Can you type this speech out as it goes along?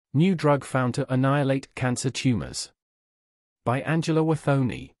New drug found to annihilate cancer tumors. By Angela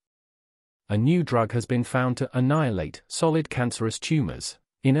Wathoni. A new drug has been found to annihilate solid cancerous tumors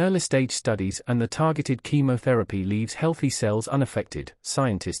in early-stage studies, and the targeted chemotherapy leaves healthy cells unaffected,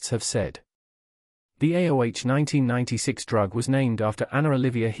 scientists have said. The AOH 1996 drug was named after Anna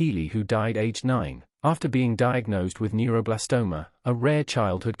Olivia Healy, who died aged 9, after being diagnosed with neuroblastoma, a rare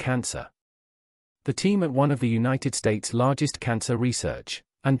childhood cancer. The team at one of the United States' largest cancer research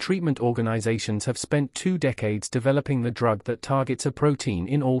and treatment organizations have spent 2 decades developing the drug that targets a protein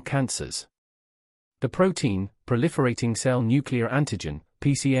in all cancers. The protein, proliferating cell nuclear antigen,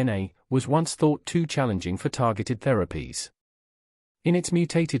 PCNA, was once thought too challenging for targeted therapies. In its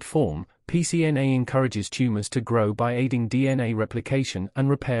mutated form, PCNA encourages tumors to grow by aiding DNA replication and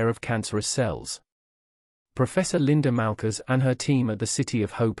repair of cancerous cells. Professor Linda Malkers and her team at the City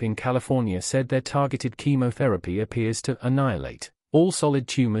of Hope in California said their targeted chemotherapy appears to annihilate all solid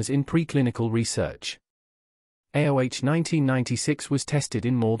tumors in preclinical research. AOH 1996 was tested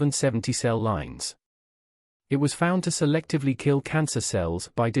in more than 70 cell lines. It was found to selectively kill cancer cells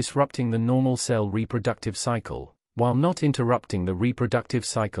by disrupting the normal cell reproductive cycle, while not interrupting the reproductive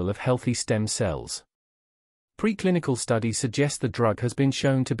cycle of healthy stem cells. Preclinical studies suggest the drug has been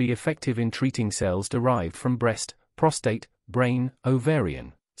shown to be effective in treating cells derived from breast, prostate, brain,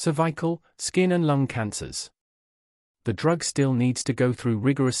 ovarian, cervical, skin and lung cancers. The drug still needs to go through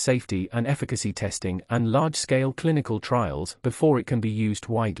rigorous safety and efficacy testing and large-scale clinical trials before it can be used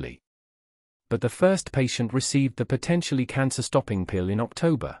widely. But the first patient received the potentially cancer-stopping pill in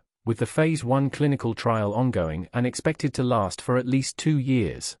October, with the Phase 1 clinical trial ongoing and expected to last for at least 2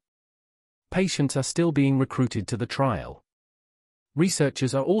 years. Patients are still being recruited to the trial.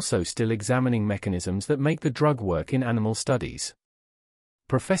 Researchers are also still examining mechanisms that make the drug work in animal studies.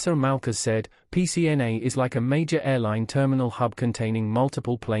 Professor Malkers said, PCNA is like a major airline terminal hub containing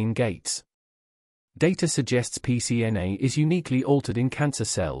multiple plane gates. Data suggests PCNA is uniquely altered in cancer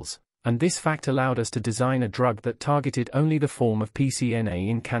cells, and this fact allowed us to design a drug that targeted only the form of PCNA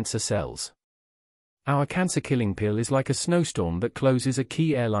in cancer cells. Our cancer-killing pill is like a snowstorm that closes a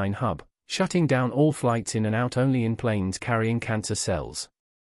key airline hub, shutting down all flights in and out only in planes carrying cancer cells.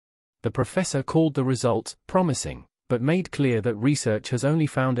 The professor called the results promising, but made clear that research has only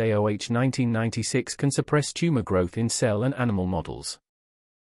found AOH 1996 can suppress tumor growth in cell and animal models.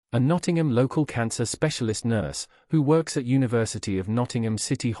 A Nottingham local cancer specialist nurse, who works at University of Nottingham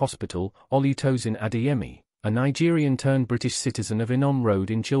City Hospital, Olutosin Adeyemi, a Nigerian-turned-British citizen of Inom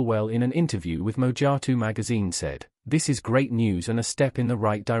Road in Chilwell, in an interview with Mojatu magazine said, "This is great news and a step in the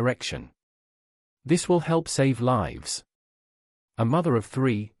right direction. This will help save lives." A mother of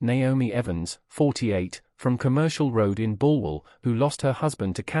 3, Naomi Evans, 48, from Commercial Road in Bulwell, who lost her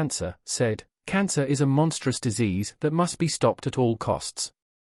husband to cancer, said, "Cancer is a monstrous disease that must be stopped at all costs.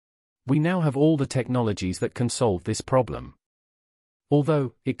 We now have all the technologies that can solve this problem.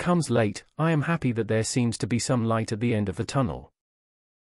 Although it comes late, I am happy that there seems to be some light at the end of the tunnel."